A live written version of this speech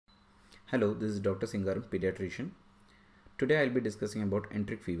Hello, this is Dr. Singaram, pediatrician. Today I'll be discussing about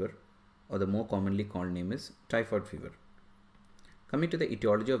enteric fever, or the more commonly called name is typhoid fever. Coming to the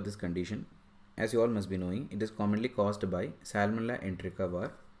etiology of this condition, as you all must be knowing, it is commonly caused by Salmonella enterica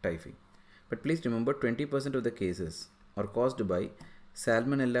var typhi. But please remember 20% of the cases are caused by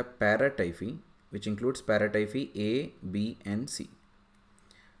Salmonella paratyphi, which includes paratyphi A, B and C.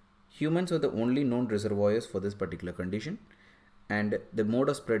 Humans are the only known reservoirs for this particular condition, and the mode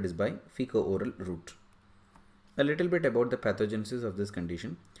of spread is by fecal-oral route. A little bit about the pathogenesis of this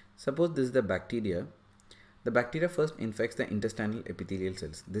condition. Suppose this is the bacteria. The bacteria first infects the intestinal epithelial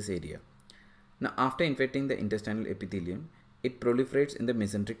cells, this area. Now after infecting the intestinal epithelium, it proliferates in the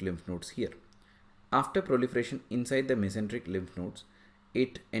mesenteric lymph nodes here. After proliferation inside the mesenteric lymph nodes,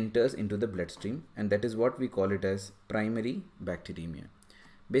 it enters into the bloodstream, and that is what we call it as primary bacteremia.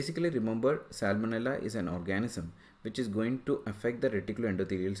 Basically remember, Salmonella is an organism which is going to affect the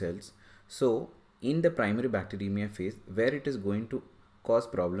reticuloendothelial cells. So in the primary bacteremia phase, where it is going to cause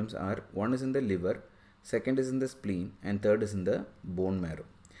problems are, one is in the liver, second is in the spleen, and third is in the bone marrow.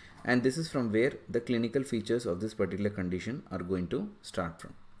 And this is from where the clinical features of this particular condition are going to start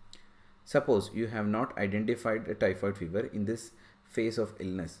from. Suppose you have not identified a typhoid fever in this phase of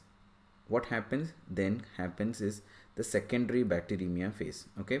illness. What happens then is the secondary bacteremia phase,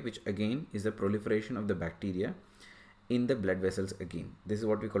 okay, which again is the proliferation of the bacteria in the blood vessels again. This is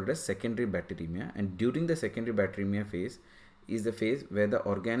what we call it as secondary bacteremia, and during the secondary bacteremia phase is the phase where the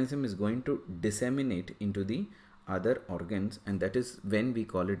organism is going to disseminate into the other organs, and that is when we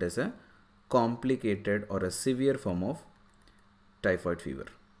call it as a complicated or a severe form of typhoid fever.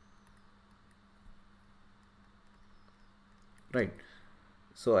 Right.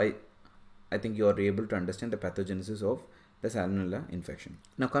 So I think you are able to understand the pathogenesis of the Salmonella infection.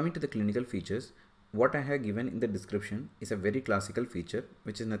 Now coming to the clinical features, what I have given in the description is a very classical feature,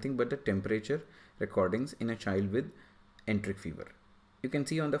 which is nothing but the temperature recordings in a child with enteric fever. You can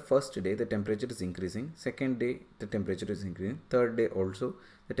see on the first day the temperature is increasing, second day the temperature is increasing, third day also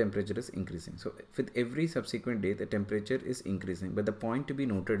the temperature is increasing. So with every subsequent day the temperature is increasing, but the point to be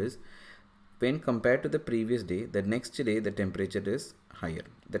noted is when compared to the previous day, the next day the temperature is higher.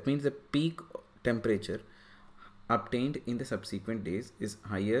 That means the peak temperature obtained in the subsequent days is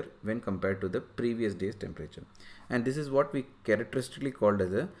higher when compared to the previous day's temperature. And this is what we characteristically called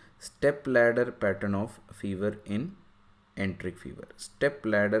as a step ladder pattern of fever in enteric fever. Step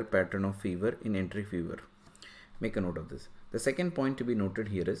ladder pattern of fever in enteric fever. Make a note of this. The second point to be noted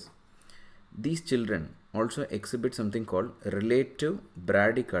here is these children also exhibit something called relative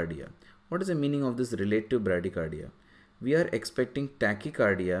bradycardia. What is the meaning of this relative bradycardia? We are expecting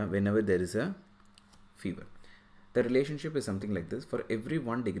tachycardia whenever there is a fever. The relationship is something like this. For every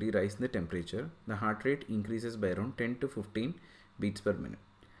 1 degree rise in the temperature, the heart rate increases by around 10 to 15 beats per minute.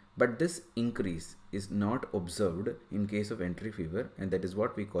 But this increase is not observed in case of enteric fever, and that is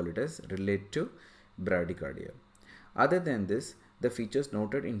what we call it as relative bradycardia. Other than this, the features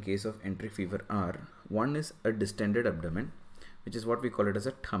noted in case of enteric fever are, one is a distended abdomen, which is what we call it as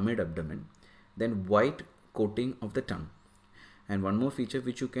a tumid abdomen, then white coating of the tongue, and one more feature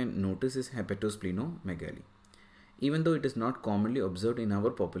which you can notice is hepatosplenomegaly. Even though it is not commonly observed in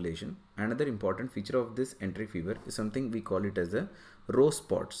our population, another important feature of this enteric fever is something we call it as the rose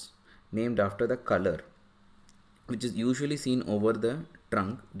spots, named after the color, which is usually seen over the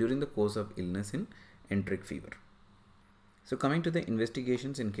trunk during the course of illness in enteric fever. So coming to the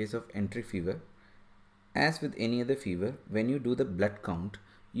investigations in case of enteric fever, as with any other fever, when you do the blood count,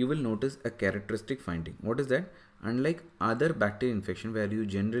 you will notice a characteristic finding. What is that? Unlike other bacterial infection where you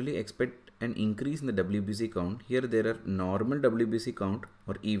generally expect an increase in the WBC count, here there are normal WBC count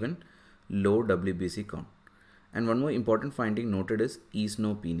or even low WBC count. And one more important finding noted is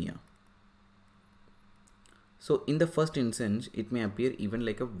eosinopenia. So in the first instance, it may appear even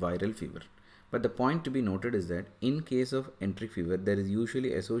like a viral fever. But the point to be noted is that in case of enteric fever, there is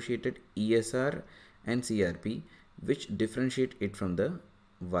usually associated ESR and CRP, which differentiate it from the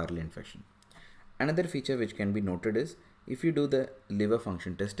viral infection. Another feature which can be noted is if you do the liver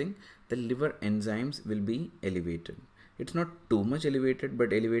function testing, the liver enzymes will be elevated. It's not too much elevated,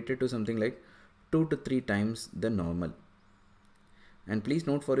 but elevated to something like 2 to 3 times the normal. And please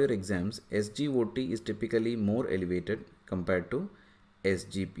note for your exams, SGOT is typically more elevated compared to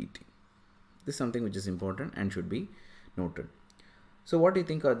SGPT. This is something which is important and should be noted. So what do you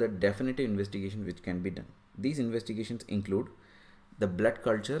think are the definitive investigations which can be done? These investigations include the blood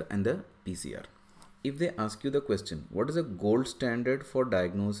culture and the PCR. If they ask you the question, what is a gold standard for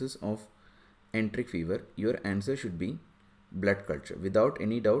diagnosis of enteric fever, your answer should be blood culture. Without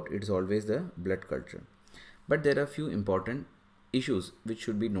any doubt, it is always the blood culture. But there are few important issues which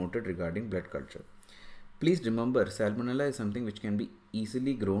should be noted regarding blood culture. Please remember, Salmonella is something which can be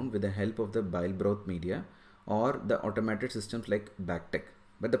easily grown with the help of the bile broth media or the automated systems like Bactec.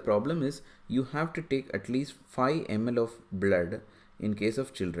 But the problem is you have to take at least 5 ml of blood in case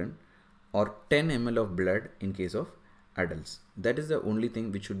of children or 10 ml of blood in case of adults. That is the only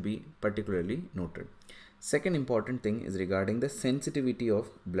thing which should be particularly noted. Second important thing is regarding the sensitivity of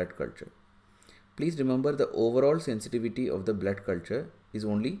blood culture. Please remember the overall sensitivity of the blood culture is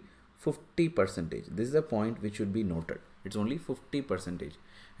only 50%. This is a point which should be noted. It's only 50%.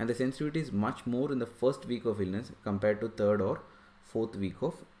 And the sensitivity is much more in the first week of illness compared to third or fourth week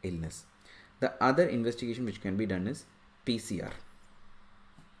of illness. The other investigation which can be done is PCR.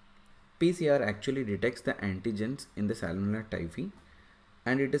 PCR actually detects the antigens in the Salmonella typhi,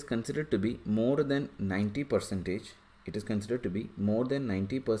 and it is considered to be more than 90%. It is considered to be more than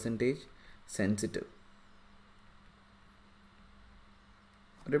 90% sensitive.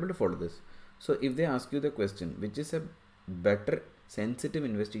 Are you able to follow this? So if they ask you the question, which is a better sensitive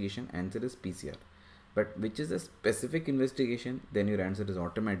investigation, answer is PCR. But which is a specific investigation, then your answer is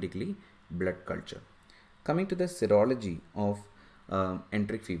automatically blood culture. Coming to the serology of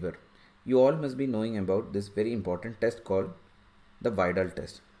enteric fever, you all must be knowing about this very important test called the Vidal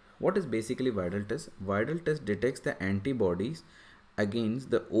test. What is basically Vidal test? Vidal test detects the antibodies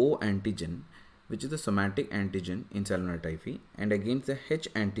against the O antigen, which is the somatic antigen in Salmonella typhi, and against the H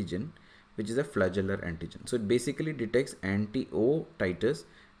antigen, which is a flagellar antigen. So it basically detects anti-O titers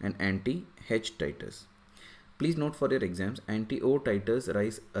and anti-H titers. Please note for your exams, anti-O titers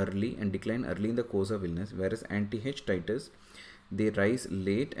rise early and decline early in the course of illness, whereas anti-H titers, they rise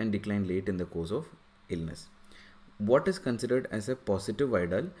late and decline late in the course of illness. What is considered as a positive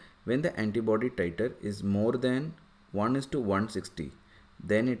Vidal? When the antibody titer is more than 1:160,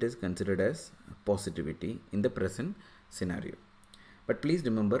 then it is considered as positivity in the present scenario. But please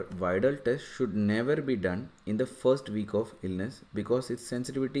remember, Vidal test should never be done in the first week of illness because its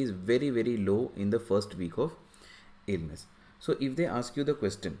sensitivity is very, very low in the first week of illness. So if they ask you the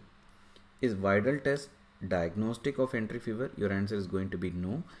question, is Vidal test diagnostic of enteric fever? Your answer is going to be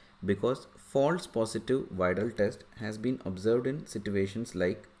no, because false positive Vidal test has been observed in situations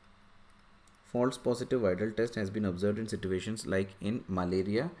like in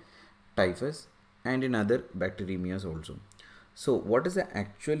malaria, typhus, and in other bacteremias also. So what is the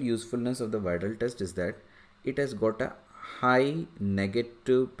actual usefulness of the Vidal test is that it has got a high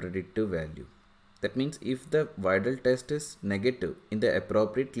negative predictive value. That means if the Vidal test is negative in the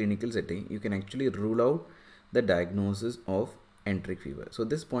appropriate clinical setting, you can actually rule out the diagnosis of enteric fever. So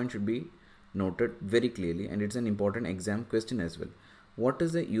this point should be noted very clearly, and it's an important exam question as well. What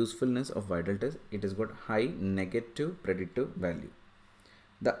is the usefulness of Vidal test? It has got high negative predictive value.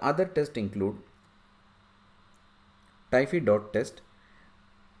 The other tests include Typhi dot test,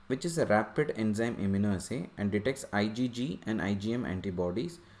 which is a rapid enzyme immunoassay and detects IgG and IgM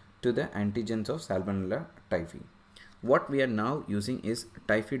antibodies to the antigens of Salmonella typhi. What we are now using is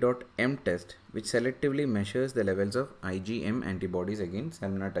Typhi.m test, which selectively measures the levels of IgM antibodies against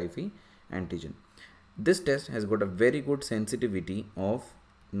Salmonella typhi antigen. This test has got a very good sensitivity of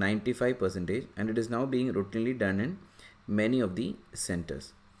 95%, and it is now being routinely done in many of the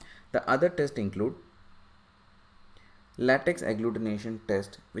centers. The other tests include latex agglutination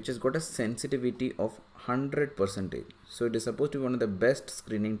test, which has got a sensitivity of 100%. So it is supposed to be one of the best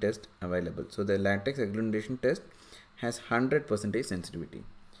screening tests available. So the latex agglutination test has 100% sensitivity.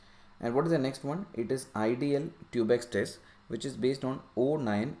 And what is the next one? It is ideal Tubex test, which is based on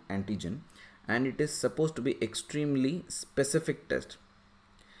O9 antigen, and it is supposed to be extremely specific test.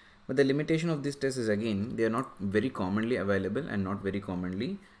 But the limitation of this test is, again, they are not very commonly available and not very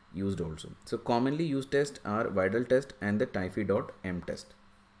commonly used also. So commonly used tests are Vidal test and the Typhi.m test.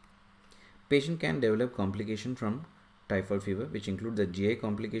 Patient can develop complication from typhoid fever, which include the GI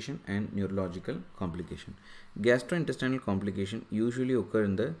complication and neurological complication. Gastrointestinal complication usually occur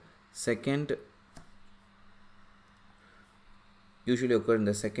in the second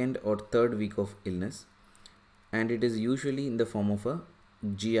or third week of illness, and it is usually in the form of a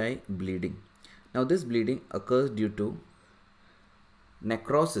GI bleeding. Now this bleeding occurs due to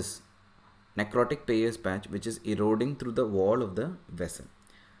necrosis, necrotic Peyer's patch, which is eroding through the wall of the vessel.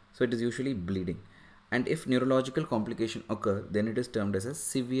 So it is usually bleeding. And if neurological complication occur, then it is termed as a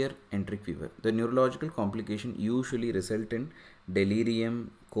severe enteric fever. The neurological complication usually result in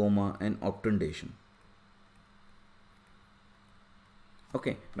delirium, coma, and obtundation.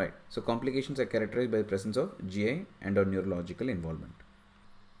 Okay, right. So complications are characterized by the presence of GI and or neurological involvement.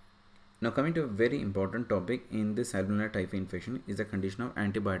 Now coming to a very important topic in this Salmonella typhi infection is the condition of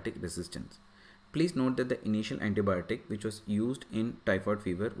antibiotic resistance. Please note that the initial antibiotic which was used in typhoid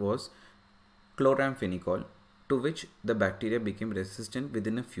fever was chloramphenicol, to which the bacteria became resistant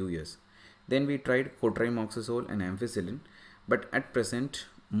within a few years. Then we tried cotrimoxazole and ampicillin, but at present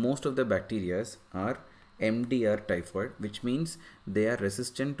most of the bacteria are MDR typhoid, which means they are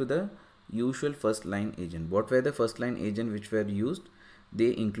resistant to the usual first line agent. What were the first line agent which were used?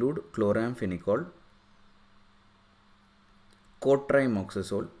 They include chloramphenicol,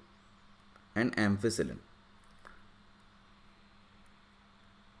 cotrimoxazole and ampicillin.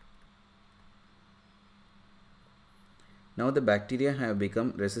 Now the bacteria have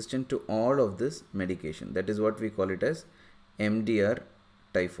become resistant to all of this medication. That is what we call it as MDR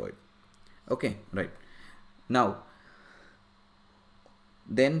typhoid. Okay, right. Now,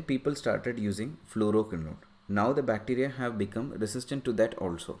 then people started using fluoroquinolone. Now the bacteria have become resistant to that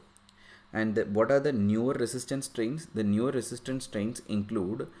also. And what are the newer resistant strains? The newer resistant strains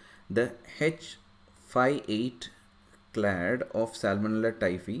include the H58 clade of Salmonella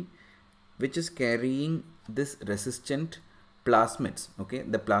typhi, which is carrying this resistant plasmids. Okay,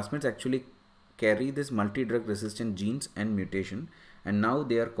 the plasmids actually carry this multi-drug resistant genes and mutation, and now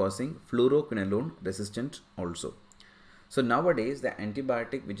they are causing fluoroquinolone resistant also. So nowadays the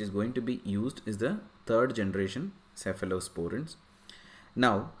antibiotic which is going to be used is the third generation cephalosporins.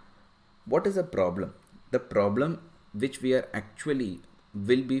 Now, what is the problem? The problem which we are actually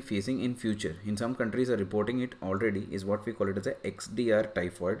will be facing in future, in some countries are reporting it already, is what we call it as a XDR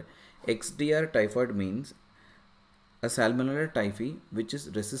typhoid. XDR typhoid means a Salmonella typhi which is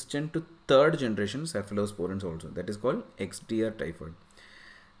resistant to third generation cephalosporins also. That is called XDR typhoid.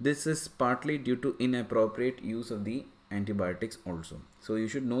 This is partly due to inappropriate use of the antibiotics also. So you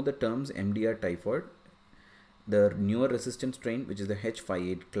should know the terms MDR typhoid, the newer resistant strain which is the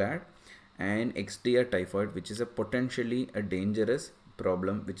H58 clade, and XDR typhoid, which is a potentially a dangerous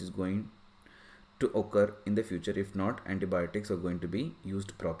problem which is going to occur in the future if not antibiotics are going to be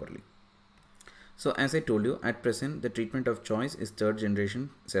used properly. So as I told you, at present the treatment of choice is third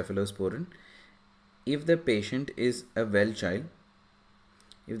generation cephalosporin. If the patient is a well child,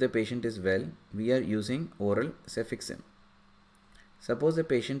 if the patient is well, we are using oral cefixime. Suppose the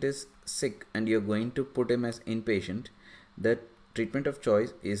patient is sick and you are going to put him as inpatient, the treatment of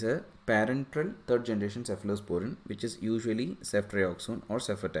choice is a parenteral third generation cephalosporin, which is usually ceftriaxone or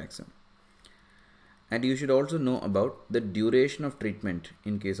cefotaxime. And you should also know about the duration of treatment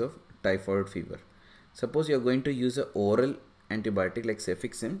in case of typhoid fever. Suppose you are going to use an oral antibiotic like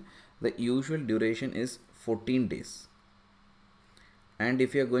cefixime, the usual duration is 14 days. And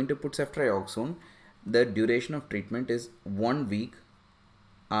if you are going to put ceftriaxone, the duration of treatment is 1 week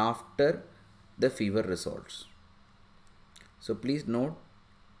after the fever resolves. So please note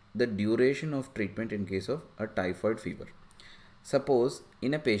the duration of treatment in case of a typhoid fever. Suppose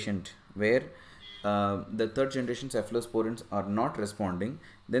in a patient where the third generation cephalosporins are not responding,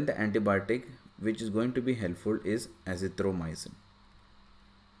 then the antibiotic which is going to be helpful is azithromycin.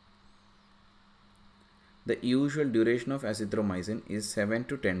 The usual duration of azithromycin is 7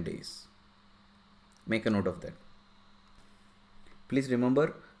 to 10 days. Make a note of that. Please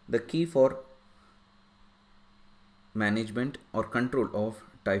remember, the key for management or control of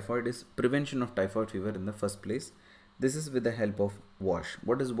typhoid is prevention of typhoid fever in the first place. This is with the help of wash.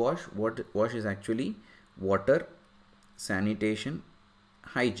 What is wash? Wash is actually water, sanitation,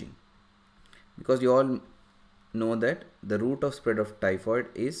 hygiene. Because you all know that the route of spread of typhoid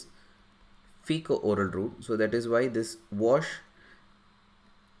is fecal-oral route. So that is why this wash,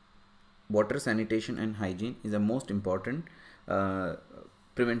 water, sanitation and hygiene is the most important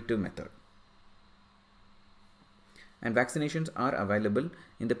preventive method. And vaccinations are available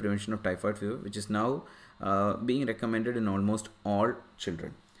in the prevention of typhoid fever, which is now being recommended in almost all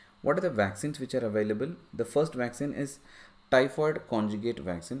children. What are the vaccines which are available? The first vaccine is typhoid conjugate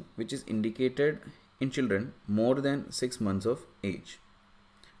vaccine, which is indicated in children more than 6 months of age.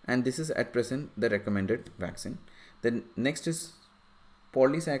 And this is at present the recommended vaccine. Then next is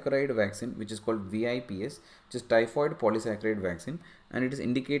polysaccharide vaccine, which is called VIPS, which is typhoid polysaccharide vaccine, and it is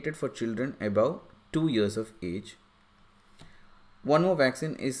indicated for children above 2 years of age. One more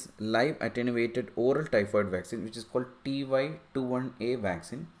vaccine is live attenuated oral typhoid vaccine, which is called TY21A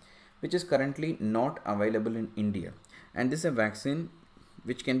vaccine, which is currently not available in India. And this is a vaccine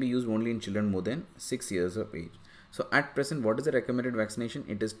which can be used only in children more than 6 years of age. So at present, what is the recommended vaccination?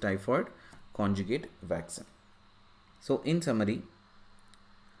 It is typhoid conjugate vaccine. So in summary,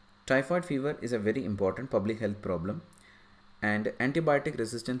 typhoid fever is a very important public health problem, and antibiotic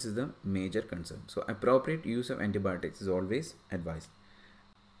resistance is the major concern. So appropriate use of antibiotics is always advised.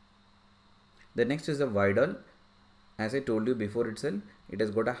 The next is the Vidal. As I told you before itself, it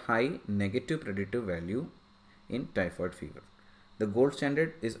has got a high negative predictive value in typhoid fever. The gold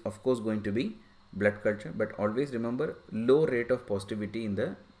standard is of course going to be blood culture, but always remember low rate of positivity in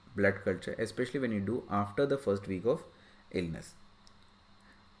the blood culture, especially when you do after the first week of illness.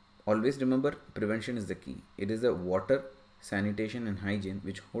 Always remember prevention is the key. It is the water, sanitation and hygiene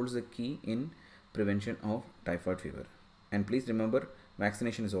which holds the key in prevention of typhoid fever. And please remember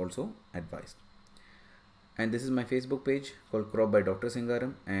vaccination is also advised. And this is my Facebook page called Crop by Dr.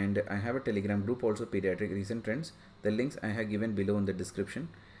 Singaram, and I have a Telegram group also, Pediatric Recent Trends. The links I have given below in the description.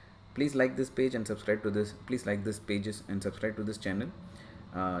 Please like this page and subscribe to this. Please like this pages and subscribe to this channel.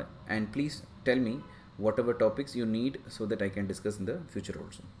 And please tell me whatever topics you need so that I can discuss in the future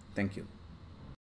also. Thank you.